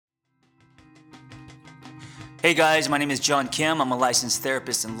Hey guys, my name is John Kim. I'm a licensed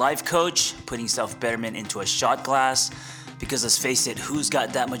therapist and life coach, putting self betterment into a shot glass. Because let's face it, who's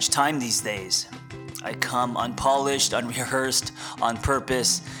got that much time these days? I come unpolished, unrehearsed, on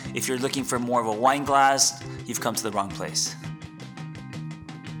purpose. If you're looking for more of a wine glass, you've come to the wrong place.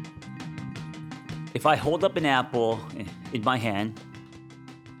 If I hold up an apple in my hand,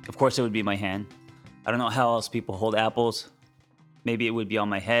 of course it would be my hand. I don't know how else people hold apples. Maybe it would be on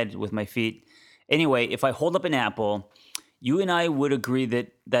my head with my feet. Anyway, if I hold up an apple, you and I would agree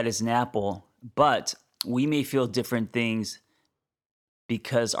that that is an apple, but we may feel different things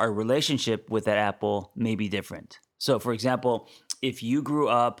because our relationship with that apple may be different. So, for example, if you grew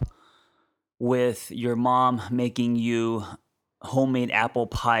up with your mom making you homemade apple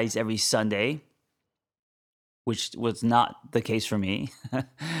pies every Sunday, which was not the case for me.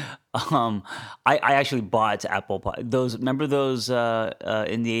 um, I actually bought apple pie. Those remember those in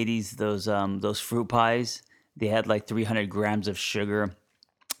the '80s those fruit pies. They had like 300 grams of sugar.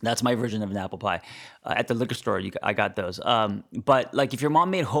 That's my version of an apple pie. At the liquor store, I got those. But like if your mom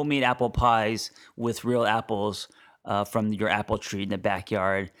made homemade apple pies with real apples from your apple tree in the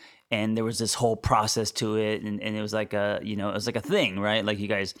backyard, and there was this whole process to it, and it was like it was like a thing, right? Like you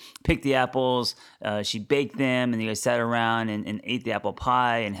guys picked the apples, she baked them, and you guys sat around and ate the apple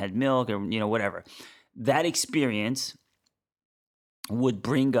pie and had milk or whatever. That experience would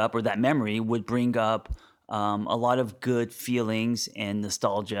bring up, or that memory would bring up a lot of good feelings and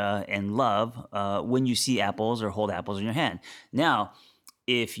nostalgia and love when you see apples or hold apples in your hand. Now,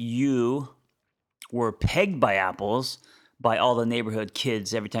 if you were pegged by apples by all the neighborhood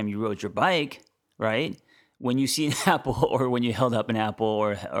kids every time you rode your bike, right? When you see an apple or when you held up an apple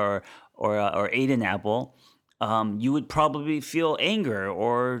or ate an apple, you would probably feel anger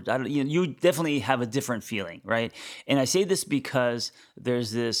or I don't, you would definitely have a different feeling, right? And I say this because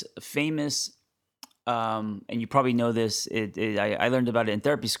there's this famous and you probably know this. I learned about it in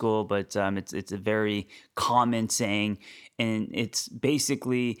therapy school, but it's a very common saying, and it's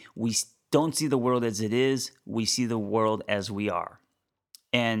basically don't see the world as it is; we see the world as we are,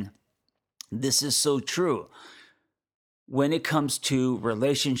 and this is so true when it comes to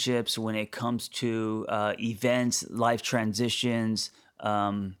relationships, when it comes to events, life transitions,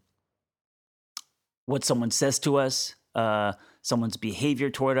 what someone says to us, someone's behavior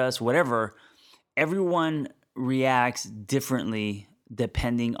toward us, whatever. Everyone reacts differently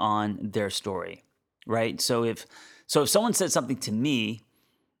depending on their story, right? So if someone said something to me,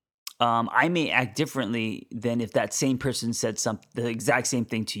 I may act differently than if that same person said the exact same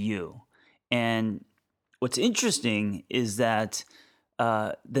thing to you. And what's interesting is that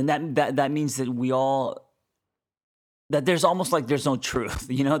then that means that that there's almost like there's no truth,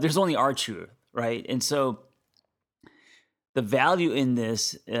 there's only our truth, right? And so the value in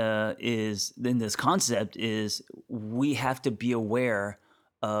this concept is we have to be aware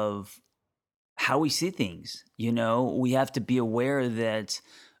of how we see things. We have to be aware that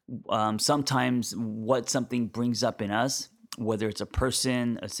sometimes what something brings up in us, whether it's a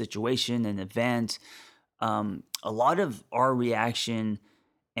person, a situation, an event, a lot of our reaction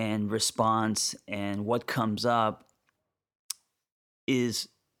and response and what comes up is,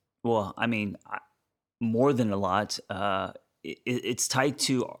 well, I mean, more than a lot. It's tied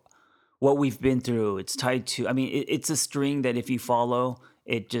to what we've been through. It's tied to, I mean, it's a string that if you follow,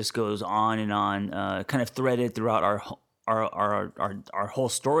 it just goes on and on, kind of threaded throughout our whole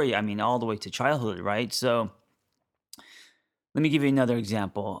story. I mean, all the way to childhood, right? So let me give you another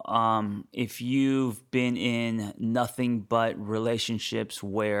example. If you've been in nothing but relationships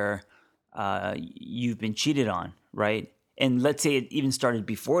where you've been cheated on, right? And let's say it even started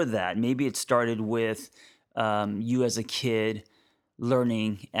before that. Maybe it started with you as a kid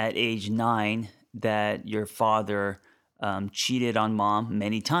learning at age 9 that your father cheated on mom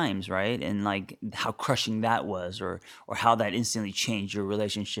many times, right? And like how crushing that was, or how that instantly changed your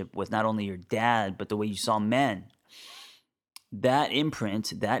relationship with not only your dad but the way you saw men. That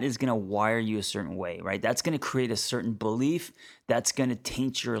imprint, that is going to wire you a certain way, right? That's going to create a certain belief. That's going to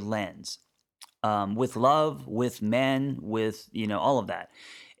taint your lens with love, with men, with all of that.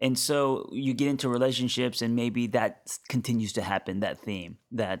 And so you get into relationships, and maybe that continues to happen. That theme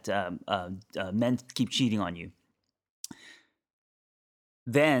that men keep cheating on you.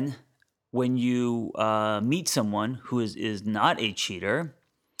 Then, when you meet someone who is not a cheater,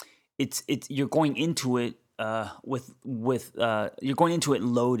 it's you're going into it you're going into it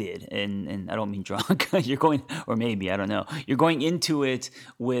loaded, and I don't mean drunk. You're going, or maybe I don't know. You're going into it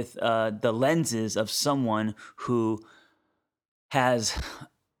with the lenses of someone who has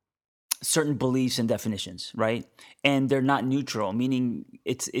certain beliefs and definitions, right? And they're not neutral, meaning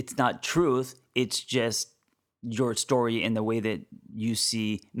it's not truth. It's just your story and the way that you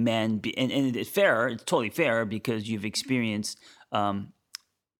see men be, and it's fair. It's totally fair because you've experienced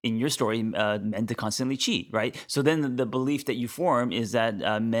in your story men to constantly cheat, right? So then the belief that you form is that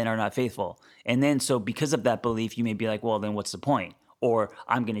men are not faithful, and then so because of that belief, you may be like, well, then what's the point? Or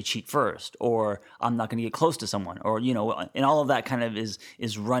I'm going to cheat first, or I'm not going to get close to someone, or and all of that kind of is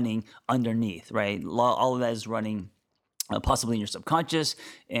running underneath, right? All of that is running possibly in your subconscious,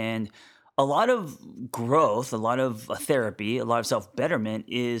 and a lot of growth, a lot of therapy, a lot of self betterment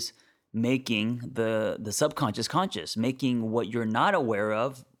is making the subconscious conscious, making what you're not aware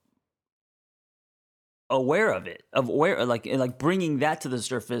of it, of aware, like bringing that to the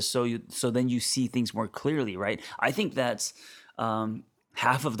surface, so then you see things more clearly, right? I think that's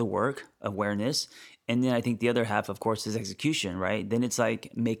half of the work, awareness, and then I think the other half, of course, is execution, right? Then it's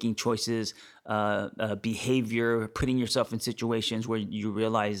like making choices, behavior, putting yourself in situations where you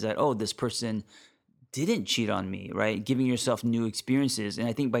realize that, oh, this person didn't cheat on me, right? Giving yourself new experiences, and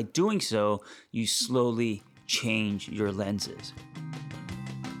I think by doing so, you slowly change your lenses.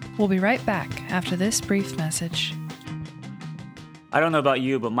 We'll be right back after this brief message. I don't know about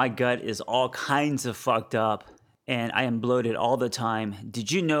you, but my gut is all kinds of fucked up and I am bloated all the time.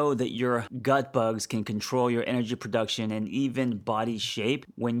 Did you know that your gut bugs can control your energy production and even body shape?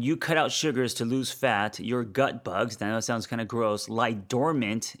 When you cut out sugars to lose fat, your gut bugs, now that sounds kind of gross, lie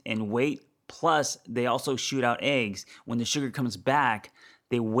dormant and wait. Plus, they also shoot out eggs. When the sugar comes back,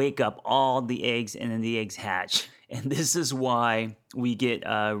 they wake up all the eggs and then the eggs hatch. And this is why we get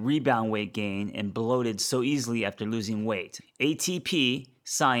rebound weight gain and bloated so easily after losing weight. ATP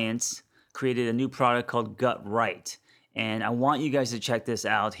Science created a new product called Gut Right. And I want you guys to check this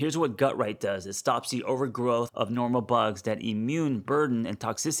out. Here's what Gut Right does. It stops the overgrowth of normal bugs that immune burden and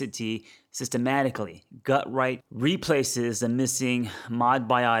toxicity systematically. Gut Right replaces the missing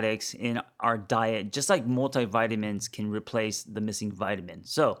modbiotics in our diet, just like multivitamins can replace the missing vitamin.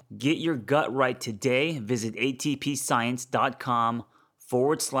 So get your gut right today. Visit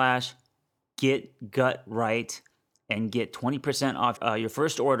atpscience.com/get gut right and get 20% off your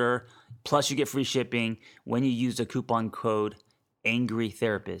first order. Plus, you get free shipping when you use the coupon code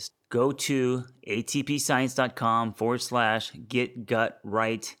AngryTherapist. Go to atpscience.com/get gut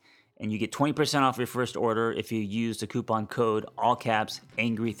right, and you get 20% off your first order if you use the coupon code, all caps,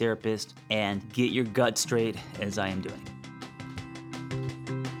 AngryTherapist, and get your gut straight as I am doing.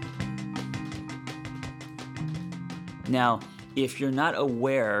 Now, if you're not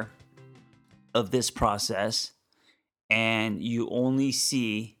aware of this process and you only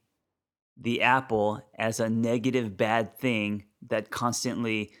see the apple as a negative bad thing that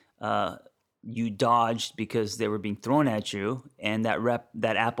constantly you dodged because they were being thrown at you, and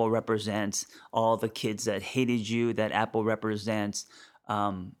that apple represents all the kids that hated you. That apple represents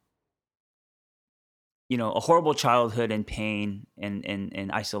a horrible childhood and pain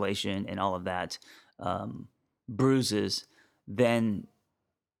and isolation and all of that, bruises. Then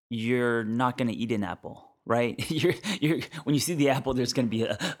you're not going to eat an apple, right? You're when you see the apple, there's going to be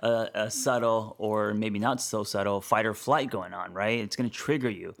a subtle, or maybe not so subtle, fight or flight going on, right? It's going to trigger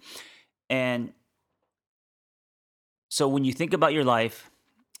you. And so when you think about your life,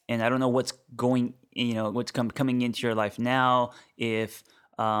 and I don't know what's going, what's coming into your life now, if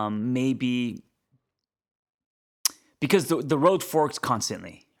maybe because the road forks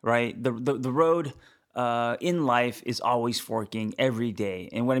constantly, right? The road in life is always forking every day,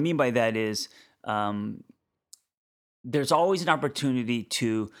 and what I mean by that is there's always an opportunity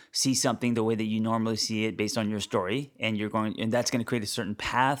to see something the way that you normally see it based on your story, and that's going to create a certain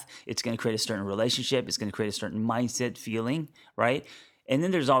path. It's going to create a certain relationship. It's going to create a certain mindset, feeling, right? And then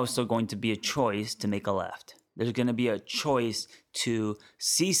there's also going to be a choice to make a left. There's going to be a choice to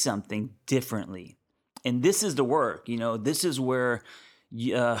see something differently. And this is the work, this is where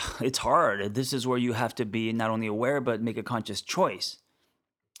it's hard. This is where you have to be not only aware, but make a conscious choice.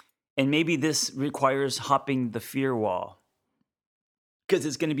 And maybe this requires hopping the fear wall because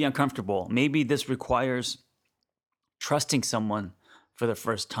it's going to be uncomfortable. Maybe this requires trusting someone for the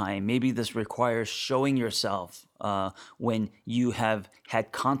first time. Maybe this requires showing yourself when you have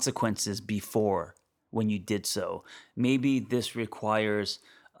had consequences before when you did so. Maybe this requires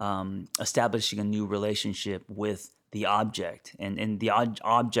establishing a new relationship with the object. And the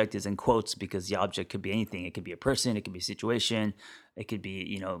object is in quotes because the object could be anything. It could be a person, it could be a situation, it could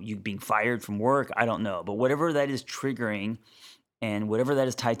be, you being fired from work. I don't know. But whatever that is triggering and whatever that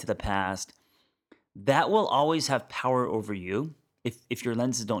is tied to the past, that will always have power over you if your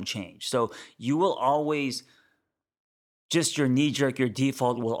lenses don't change. So you will always, just your knee jerk, your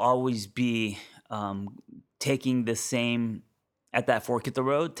default will always be taking the same, at that fork at the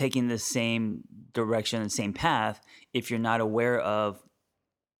road, taking the same direction, the same path, if you're not aware of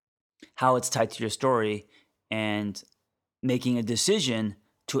how it's tied to your story and making a decision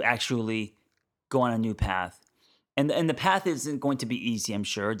to actually go on a new path. And the path isn't going to be easy, I'm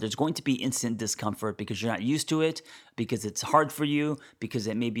sure. There's going to be instant discomfort because you're not used to it, because it's hard for you, because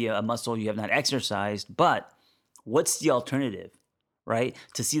it may be a muscle you have not exercised. But what's the alternative, right?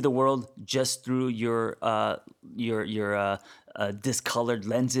 To see the world just through your discolored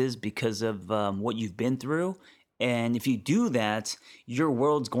lenses because of what you've been through. And if you do that, your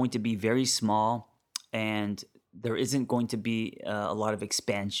world's going to be very small, and there isn't going to be a lot of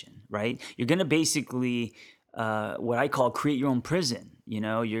expansion, right? You're going to basically what I call create your own prison.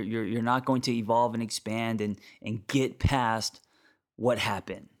 You're not going to evolve and expand and get past what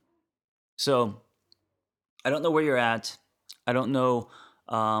happened. So I don't know where you're at. I don't know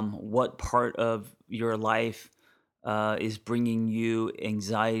what part of your life is bringing you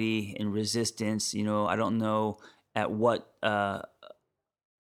anxiety and resistance. I don't know at what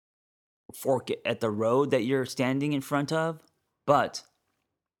fork at the road that you're standing in front of, but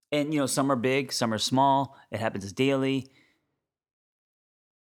some are big, some are small. It happens daily.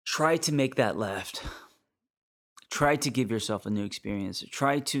 Try to make that left. Try to give yourself a new experience.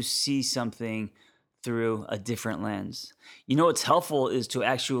 Try to see something through a different lens. What's helpful is to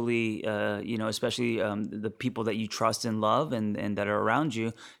actually, especially the people that you trust and love and that are around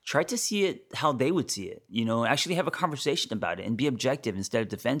you, try to see it how they would see it. Actually have a conversation about it and be objective instead of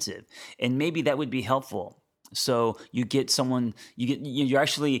defensive. And maybe that would be helpful. So you're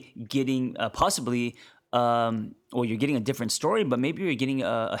actually getting possibly, you're getting a different story, but maybe you're getting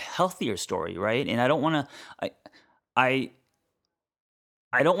a healthier story, right? And I don't want to,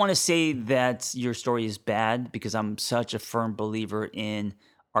 I don't want to say that your story is bad, because I'm such a firm believer in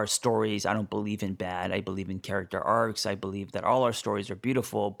our stories. I don't believe in bad. I believe in character arcs. I believe that all our stories are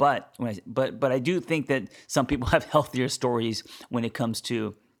beautiful. But I do think that some people have healthier stories when it comes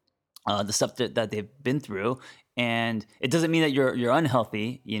to the stuff that they've been through. And it doesn't mean that you're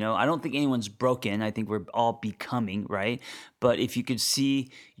unhealthy. I don't think anyone's broken. I think we're all becoming, right? But if you could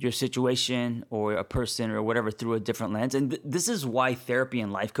see your situation or a person or whatever through a different lens, and this is why therapy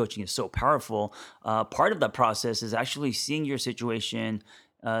and life coaching is so powerful. Part of that process is actually seeing your situation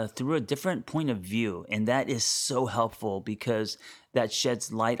through a different point of view. And that is so helpful, because that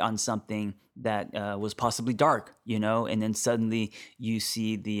sheds light on something that was possibly dark, and then suddenly you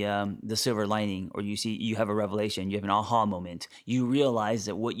see the silver lining, or you have a revelation, you have an aha moment. You realize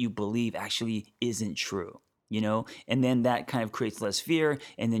that what you believe actually isn't true, and then that kind of creates less fear,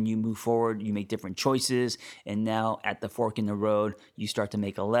 and then you move forward, you make different choices, and now at the fork in the road, you start to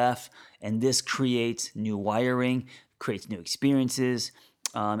make a left, and this creates new wiring, creates new experiences.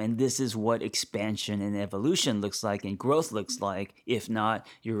 And this is what expansion and evolution looks like and growth looks like. If not,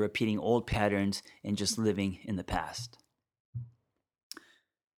 you're repeating old patterns and just living in the past.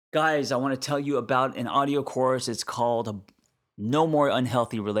 Guys, I want to tell you about an audio course. It's called No More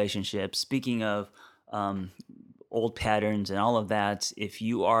Unhealthy Relationships. Speaking of old patterns and all of that, if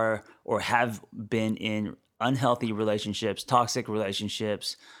you are or have been in unhealthy relationships, toxic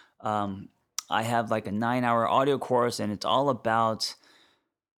relationships, I have like a 9-hour audio course, and it's all about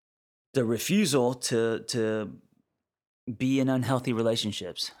the refusal to be in unhealthy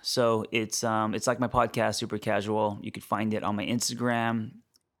relationships. So it's like my podcast, Super Casual. You could find it on my Instagram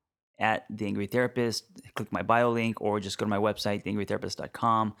at The Angry Therapist. Click my bio link, or just go to my website,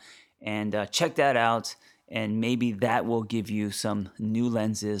 theangrytherapist.com, and check that out. And maybe that will give you some new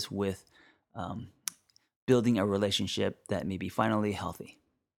lenses with building a relationship that may be finally healthy.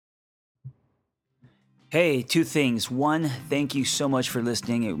 Hey, 2 things. 1, thank you so much for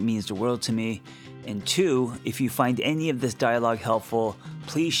listening. It means the world to me. And 2, if you find any of this dialogue helpful,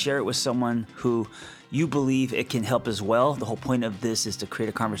 please share it with someone who you believe it can help as well. The whole point of this is to create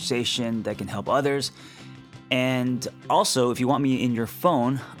a conversation that can help others. And also, if you want me in your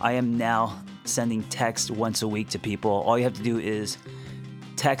phone, I am now sending text once a week to people. All you have to do is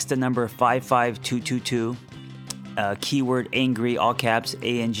text the number 55222. Keyword angry, all caps,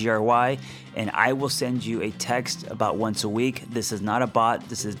 ANGRY, and I will send you a text about once a week. This is not a bot.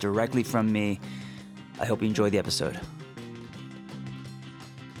 This is directly from me. I hope you enjoy the episode.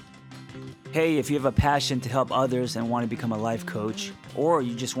 Hey, if you have a passion to help others and want to become a life coach, or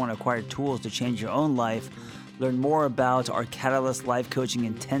you just want to acquire tools to change your own life, learn more about our Catalyst Life Coaching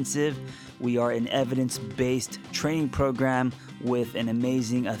Intensive. We are an evidence-based training program with an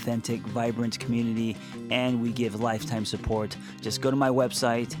amazing, authentic, vibrant community, and we give lifetime support. Just go to my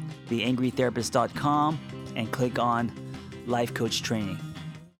website, theangrytherapist.com, and click on Life Coach Training.